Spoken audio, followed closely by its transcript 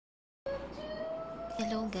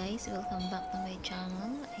Hello guys, welcome back to my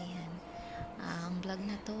channel. Ayan, ang vlog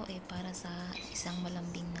na to ay para sa isang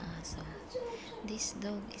malambing na aso. This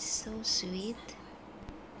dog is so sweet.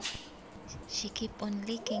 She keep on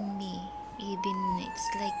licking me, even it's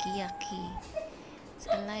like yucky. It's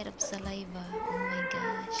a lot of saliva. Oh my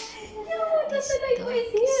gosh, this dog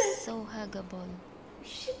is so huggable.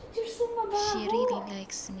 She really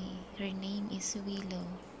likes me. Her name is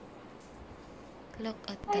Willow. Look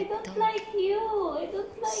at that dog. I don't like you. I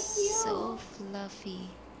don't like you. So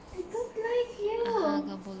fluffy. I don't like you. A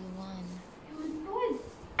huggable one.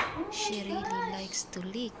 She really likes to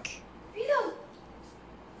lick. Willow.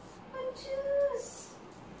 I'm juice.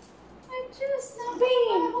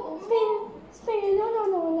 Spain.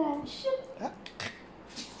 No. Shoot.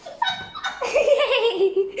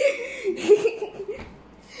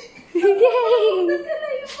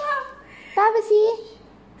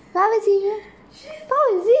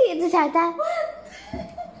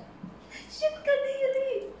 Shoot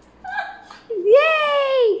kadiri.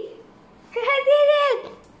 Yay! I did it!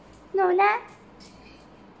 No, na?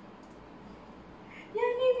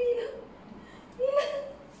 Yani, Willow.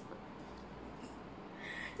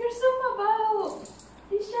 You're so mabaho.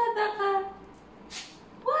 Isyada ka.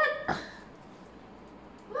 What?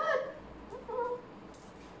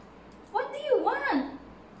 What do you want?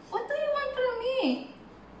 What do you want from me?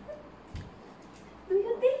 Do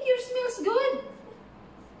you think your smells good?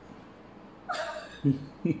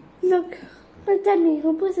 Look, look at me.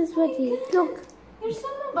 Who puts his body? Look. You're so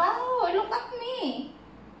mabaho. Look at me.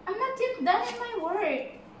 I'm not yet done in my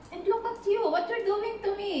work. And look at you. What you're doing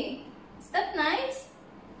to me. Is that nice?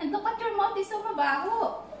 And look at your mouth. Is so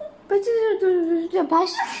mabaho. But the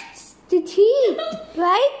brush, the teeth,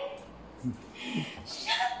 right?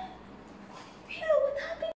 Shut. Willow, what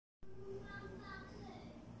happened?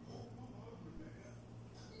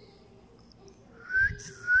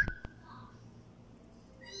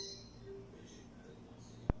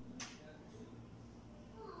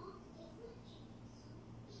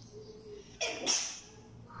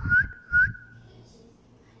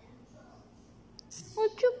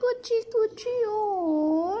 Cuchi,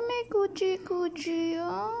 oh, my cuchi,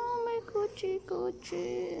 oh, my cuchi.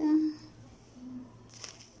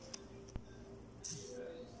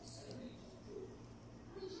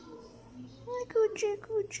 My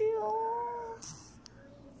cuchi, oh.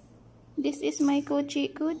 This is my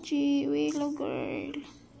cuchi, Willow girl.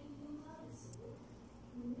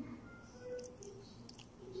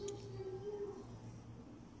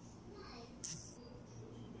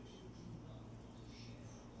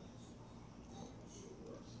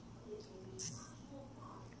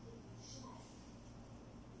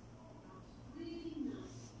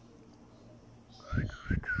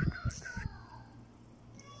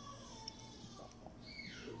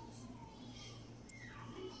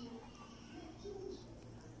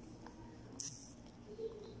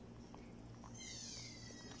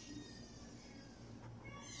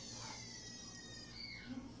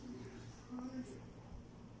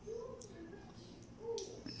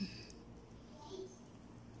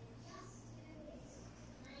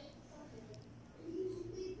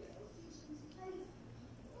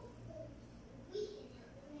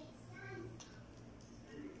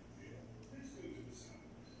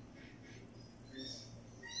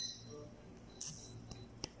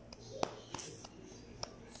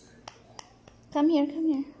 Come here.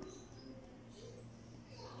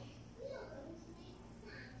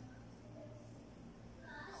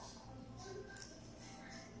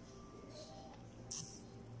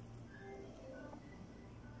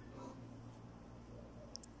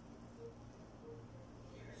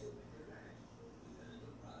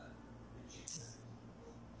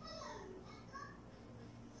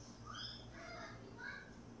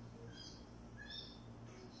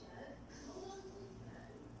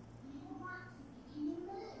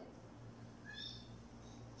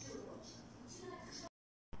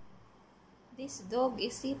 This dog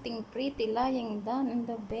is sitting pretty lying down in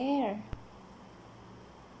the bear.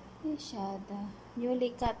 Isyada,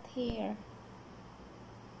 newly cut hair.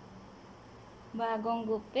 Bagong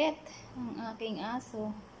gupit ang aking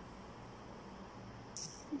aso.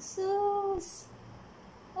 Asus!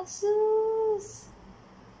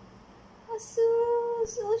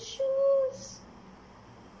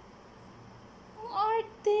 Ang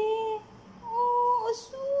arte! Oh,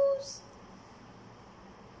 asus!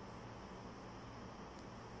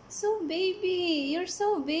 So baby, you're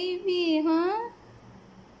so baby, huh?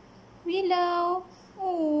 Willow.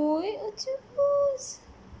 Oy, asus.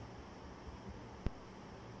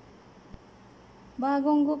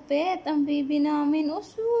 Bagong gupit ang baby namin.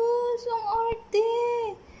 Asus, ang arte.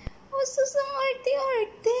 Asus, ang arte.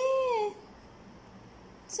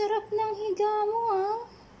 Sarap ng higa mo, ah.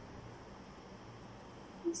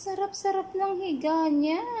 Ang sarap-sarap ng higa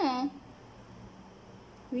niya.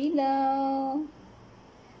 Willow.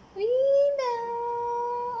 Willow.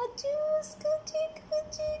 Ajus, kuchi,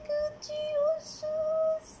 kuchi, kuchi,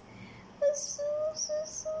 usus. Usus,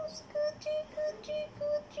 usus, kuchi, kuchi,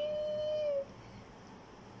 kuchi.